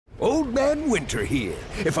Old Man Winter here.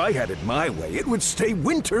 If I had it my way, it would stay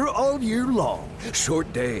winter all year long.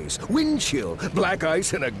 Short days, wind chill, black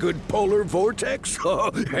ice, and a good polar vortex.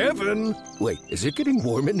 Oh, heaven! Wait, is it getting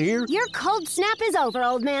warm in here? Your cold snap is over,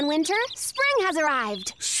 Old Man Winter. Spring has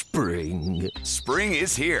arrived. Spring. Spring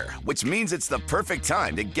is here, which means it's the perfect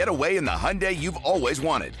time to get away in the Hyundai you've always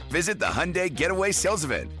wanted. Visit the Hyundai Getaway Sales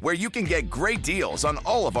Event, where you can get great deals on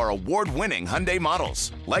all of our award-winning Hyundai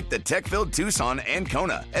models, like the tech-filled Tucson and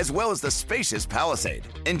Kona, as well as the spacious Palisade.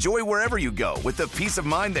 Enjoy wherever you go with the peace of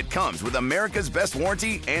mind that comes with America's best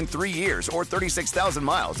warranty and 3 years or 36,000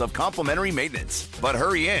 miles of complimentary maintenance. But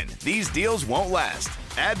hurry in, these deals won't last.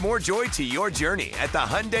 Add more joy to your journey at the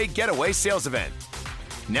Hyundai Getaway Sales Event.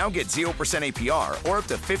 Now get 0% APR or up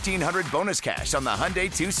to $1,500 bonus cash on the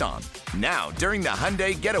Hyundai Tucson. Now, during the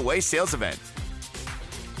Hyundai Getaway Sales Event.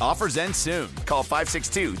 Offers end soon. Call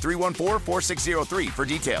 562-314-4603 for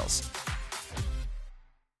details.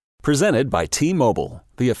 Presented by T-Mobile,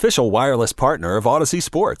 the official wireless partner of Odyssey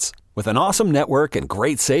Sports. With an awesome network and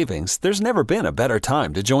great savings, there's never been a better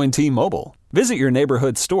time to join T-Mobile. Visit your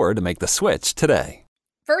neighborhood store to make the switch today.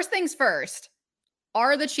 First things first,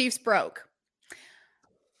 are the Chiefs broke?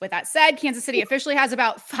 With that said, Kansas City officially has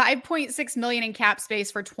about $5.6 million in cap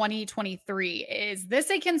space for 2023. Is this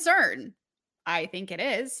a concern? I think it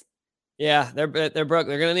is. Yeah, they're broke. They're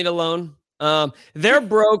going to need a loan. They're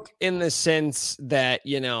broke in the sense that,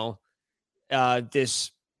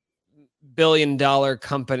 this billion-dollar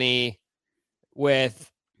company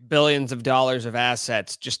with billions of dollars of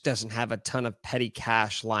assets just doesn't have a ton of petty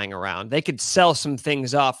cash lying around. They could sell some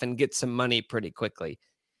things off and get some money pretty quickly.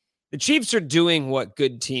 The Chiefs are doing what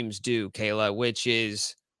good teams do, Kayla, which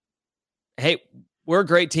is, hey, we're a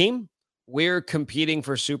great team. We're competing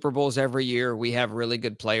for Super Bowls every year. We have really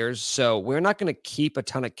good players. So we're not going to keep a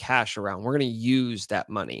ton of cash around. We're going to use that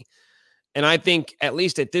money. And I think at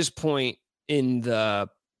least at this point in the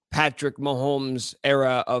Patrick Mahomes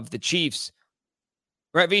era of the Chiefs,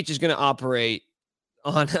 Brett Veach is going to operate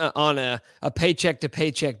on a paycheck to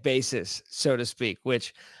paycheck basis, so to speak,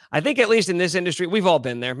 which I think at least in this industry, we've all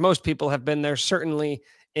been there. Most people have been there. Certainly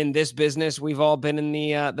in this business, we've all been in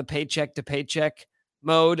the paycheck to paycheck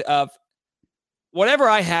mode of whatever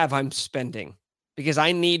I have, I'm spending because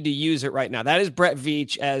I need to use it right now. That is Brett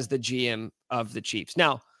Veach as the GM of the Chiefs.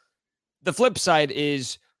 Now, the flip side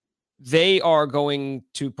is they are going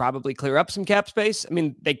to probably clear up some cap space. I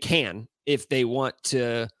mean, they can if they want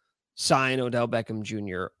to sign Odell Beckham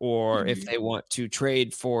Jr. or if they want to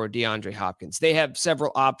trade for DeAndre Hopkins. They have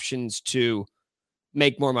several options to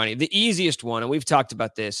make more money. The easiest one, and we've talked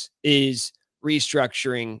about this, is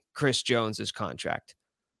restructuring Chris Jones's contract,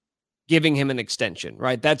 giving him an extension,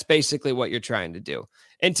 right? That's basically what you're trying to do.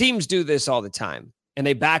 And teams do this all the time, and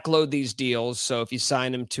they backload these deals. So if you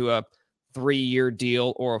sign them to a 3-year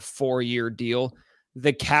deal or a 4-year deal,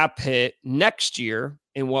 the cap hit next year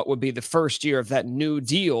in what would be the first year of that new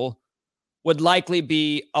deal would likely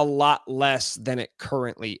be a lot less than it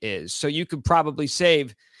currently is. So you could probably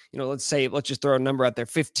save, let's just throw a number out there,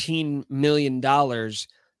 $15 million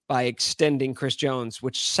by extending Chris Jones,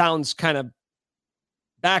 which sounds kind of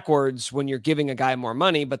backwards when you're giving a guy more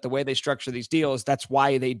money, but the way they structure these deals, that's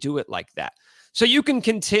why they do it like that. So you can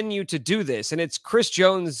continue to do this, and it's Chris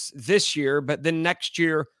Jones this year, but then next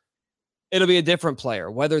year it'll be a different player,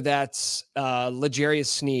 whether that's L'Jarius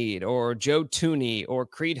Sneed or Joe Tooney or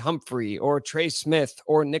Creed Humphrey or Trey Smith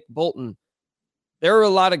or Nick Bolton. There are a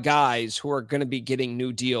lot of guys who are going to be getting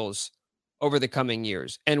new deals over the coming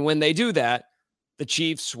years. And when they do that, the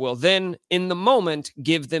Chiefs will then, in the moment,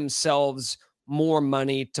 give themselves more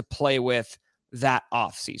money to play with that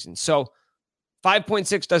offseason. So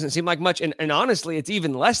 5.6 doesn't seem like much. And honestly, it's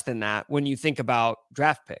even less than that when you think about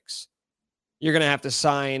draft picks. You're going to have to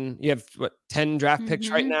sign, you have 10 draft picks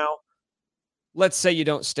right now. Let's say you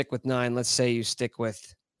don't stick with 9. Let's say you stick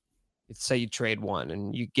with, let's say you trade 1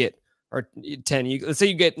 and you get, or 10, let's say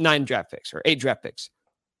you get 9 draft picks or 8 draft picks.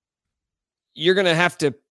 You're going to have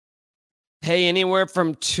to pay anywhere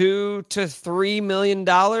from $2 to $3 million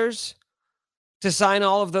to sign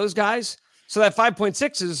all of those guys. So that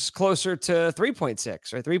 5.6 is closer to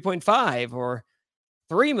 3.6 or 3.5 or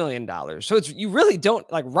 $3 million. So you really don't,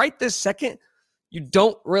 like, right this second, you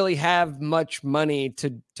don't really have much money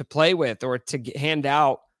to play with or to hand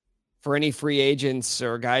out for any free agents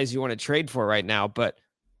or guys you want to trade for right now. But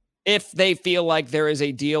if they feel like there is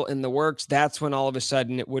a deal in the works, that's when all of a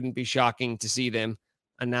sudden it wouldn't be shocking to see them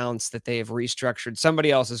announce that they have restructured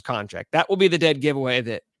somebody else's contract. That will be the dead giveaway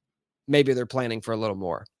that maybe they're planning for a little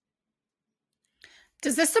more.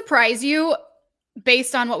 Does this surprise you?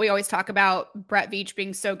 based on what we always talk about, Brett Veach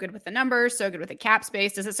being so good with the numbers, so good with the cap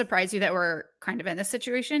space, does it surprise you that we're kind of in this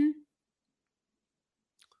situation?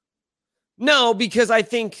 No, because I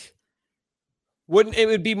think it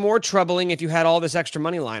would be more troubling if you had all this extra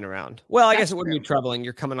money lying around. Well, I guess it wouldn't be troubling.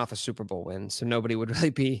 You're coming off a Super Bowl win, so nobody would really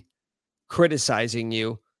be criticizing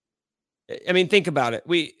you. I mean, think about it.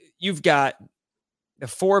 You've got the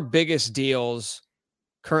 4 biggest deals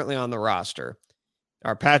currently on the roster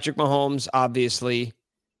are Patrick Mahomes, obviously,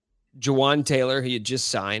 Jawan Taylor, who you just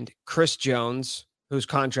signed, Chris Jones, whose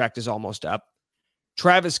contract is almost up,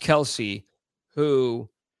 Travis Kelce, who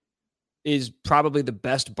is probably the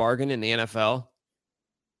best bargain in the NFL.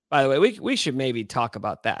 By the way, we should maybe talk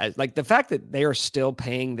about that. Like the fact that they are still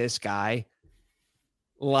paying this guy,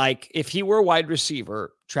 like if he were a wide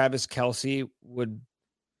receiver, Travis Kelce would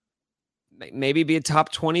maybe be a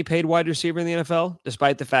top 20 paid wide receiver in the NFL,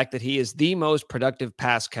 despite the fact that he is the most productive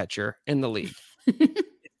pass catcher in the league.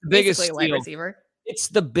 Biggest steal. Wide receiver. It's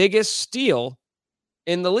the biggest steal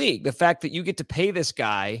in the league. The fact that you get to pay this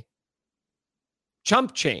guy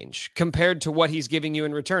chump change compared to what he's giving you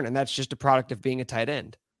in return. And that's just a product of being a tight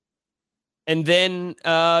end. And then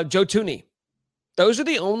Joe Tooney. Those are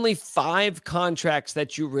the only 5 contracts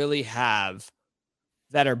that you really have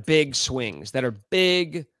that are big swings, that are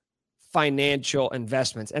big financial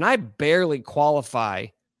investments. And I barely qualify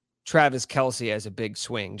Travis Kelce as a big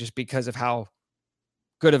swing just because of how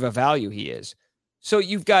good of a value he is. So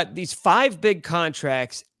you've got these 5 big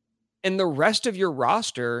contracts and the rest of your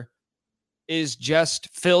roster is just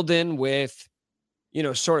filled in with,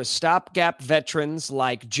 sort of stopgap veterans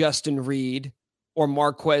like Justin Reed or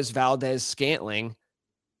Marquez Valdez-Scantling.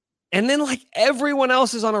 And then like everyone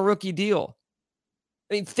else is on a rookie deal.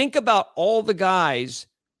 I mean, think about all the guys,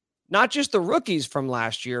 not just the rookies from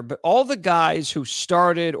last year, but all the guys who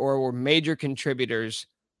started or were major contributors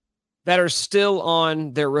that are still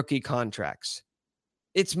on their rookie contracts.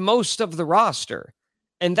 It's most of the roster.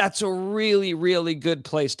 And that's a really, really good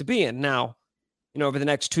place to be in. Now, over the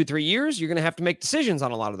next 2-3 years, you're going to have to make decisions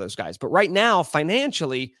on a lot of those guys. But right now,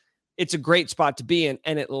 financially, it's a great spot to be in.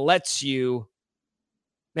 And it lets you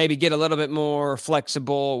maybe get a little bit more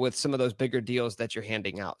flexible with some of those bigger deals that you're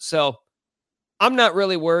handing out. So I'm not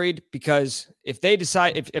really worried because if they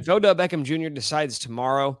decide, if Odell Beckham Jr. decides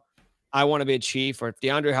tomorrow, I want to be a Chief, or if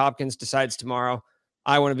DeAndre Hopkins decides tomorrow,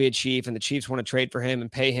 I want to be a Chief, and the Chiefs want to trade for him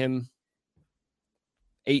and pay him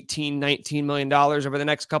 $18, $19 million over the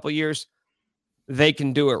next couple of years, they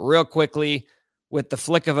can do it real quickly with the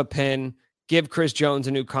flick of a pen, give Chris Jones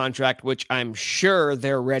a new contract, which I'm sure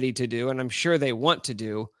they're ready to do, and I'm sure they want to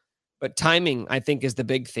do. But timing, I think, is the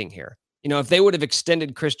big thing here. If they would have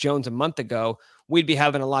extended Chris Jones a month ago, we'd be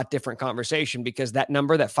having a lot different conversation because that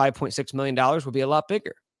number, that $5.6 million, would be a lot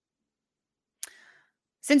bigger.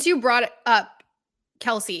 Since you brought up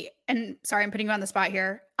Kelce, and sorry, I'm putting you on the spot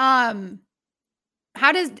here.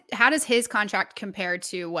 How does his contract compare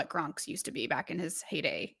to what Gronk's used to be back in his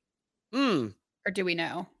heyday? Or do we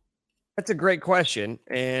know? That's a great question,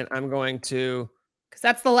 and I'm going to, because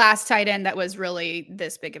that's the last tight end that was really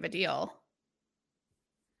this big of a deal.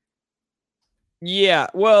 Yeah,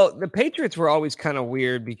 well, the Patriots were always kind of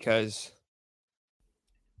weird because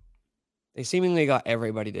they seemingly got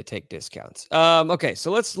everybody to take discounts. Okay,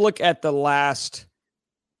 so let's look at the last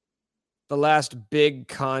big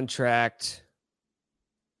contract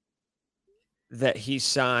that he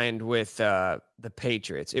signed with the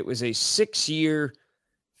Patriots. It was a 6-year,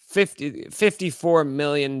 $54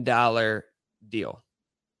 million deal.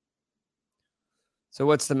 So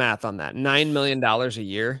what's the math on that? $9 million a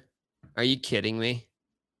year? Are you kidding me?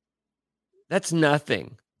 That's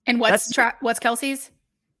nothing. And what's Kelce's?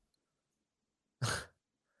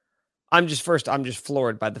 I'm just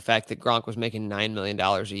floored by the fact that Gronk was making $9 million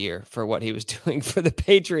a year for what he was doing for the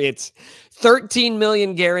Patriots. $13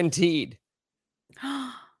 million guaranteed.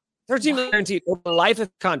 13 million guaranteed over the life of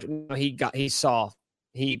the contract. No,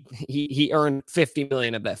 he earned 50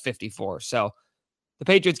 million of that 54. So the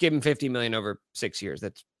Patriots gave him 50 million over 6 years.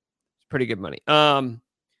 That's pretty good money.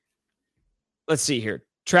 Let's see here.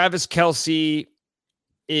 Travis Kelce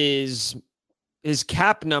his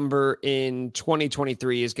cap number in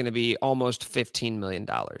 2023 is going to be almost $15 million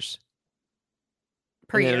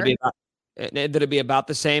per year. That'll be about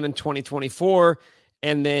the same in 2024.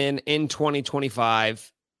 And then in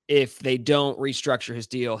 2025, if they don't restructure his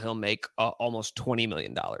deal, he'll make almost $20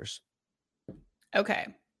 million. Okay.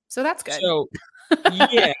 So that's good. So,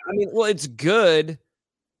 yeah, it's good,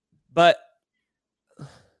 but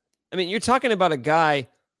you're talking about a guy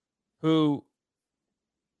who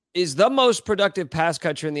is the most productive pass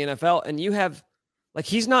catcher in the NFL, and you have,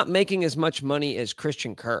 he's not making as much money as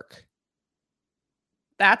Christian Kirk.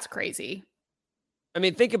 That's crazy. I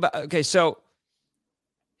mean, think about, okay, so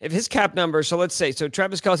if his cap number, so let's say, so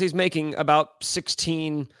Travis Kelce's making about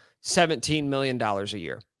 $16-17 million a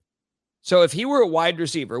year. So if he were a wide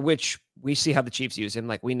receiver, which we see how the Chiefs use him,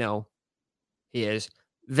 like we know he is,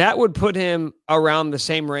 that would put him around the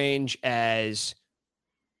same range as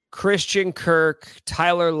Christian Kirk,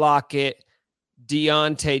 Tyler Lockett,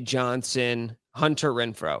 Deontay Johnson, Hunter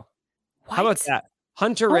Renfrow. What? How about that?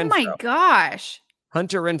 Hunter Renfrow. Oh my gosh.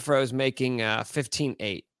 Hunter Renfrow is making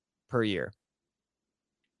 $15.8 per year.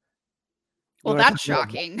 Well, that's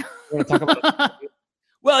shocking. Well, it's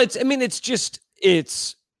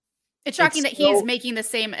shocking that he's making the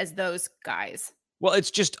same as those guys. Well,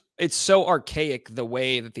 it's so archaic the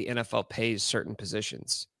way that the NFL pays certain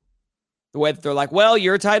positions. The way that they're like, well,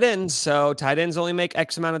 you're a tight end, so tight ends only make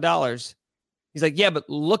X amount of dollars. He's like, yeah, but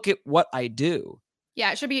look at what I do.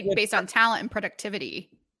 Yeah, it should be based on talent and productivity.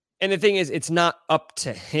 And the thing is, it's not up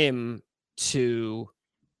to him to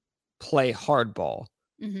play hardball.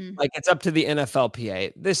 Mm-hmm. Like, it's up to the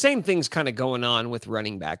NFLPA. The same thing's kind of going on with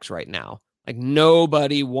running backs right now. Like,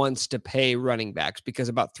 nobody wants to pay running backs because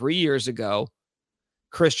about 3 years ago,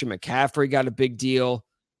 Christian McCaffrey got a big deal.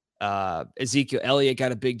 Ezekiel Elliott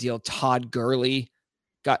got a big deal. Todd Gurley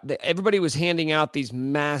everybody was handing out these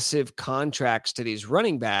massive contracts to these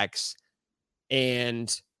running backs,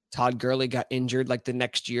 and Todd Gurley got injured like the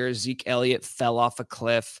next year. Zeke Elliott fell off a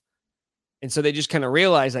cliff. And so they just kind of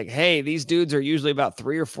realized, like, hey, these dudes are usually about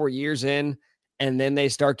 3 or 4 years in, and then they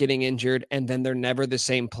start getting injured, and then they're never the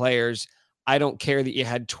same players. I don't care that you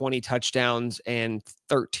had 20 touchdowns and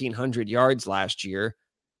 1,300 yards last year.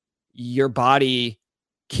 Your body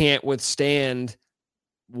can't withstand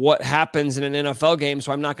what happens in an NFL game,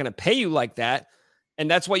 so I'm not going to pay you like that. And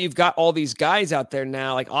that's why you've got all these guys out there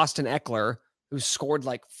now, like Austin Eckler, who scored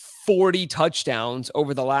like 40 touchdowns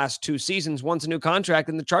over the last 2 seasons, wants a new contract,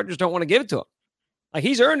 and the Chargers don't want to give it to him. Like,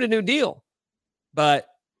 he's earned a new deal, but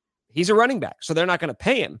he's a running back, so they're not going to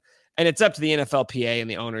pay him. And it's up to the NFLPA and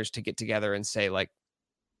the owners to get together and say, like,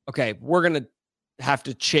 okay, we're going to have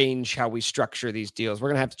to change how we structure these deals. We're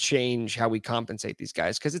going to have to change how we compensate these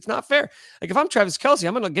guys because it's not fair. Like, if I'm Travis Kelce,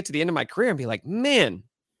 I'm going to get to the end of my career and be like, man,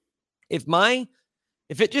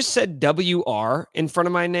 if it just said WR in front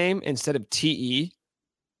of my name instead of TE,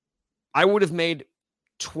 I would have made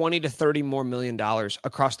 $20 to $30 more million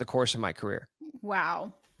across the course of my career.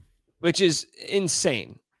 Wow. Which is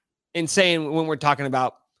insane. Insane when we're talking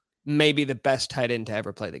about maybe the best tight end to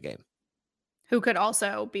ever play the game. Who could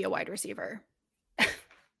also be a wide receiver.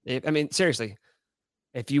 I mean, seriously,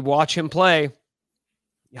 if you watch him play,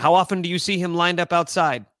 how often do you see him lined up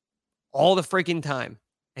outside? All the freaking time.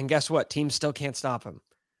 And guess what? Teams still can't stop him.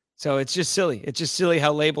 So it's just silly. It's just silly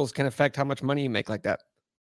how labels can affect how much money you make like that.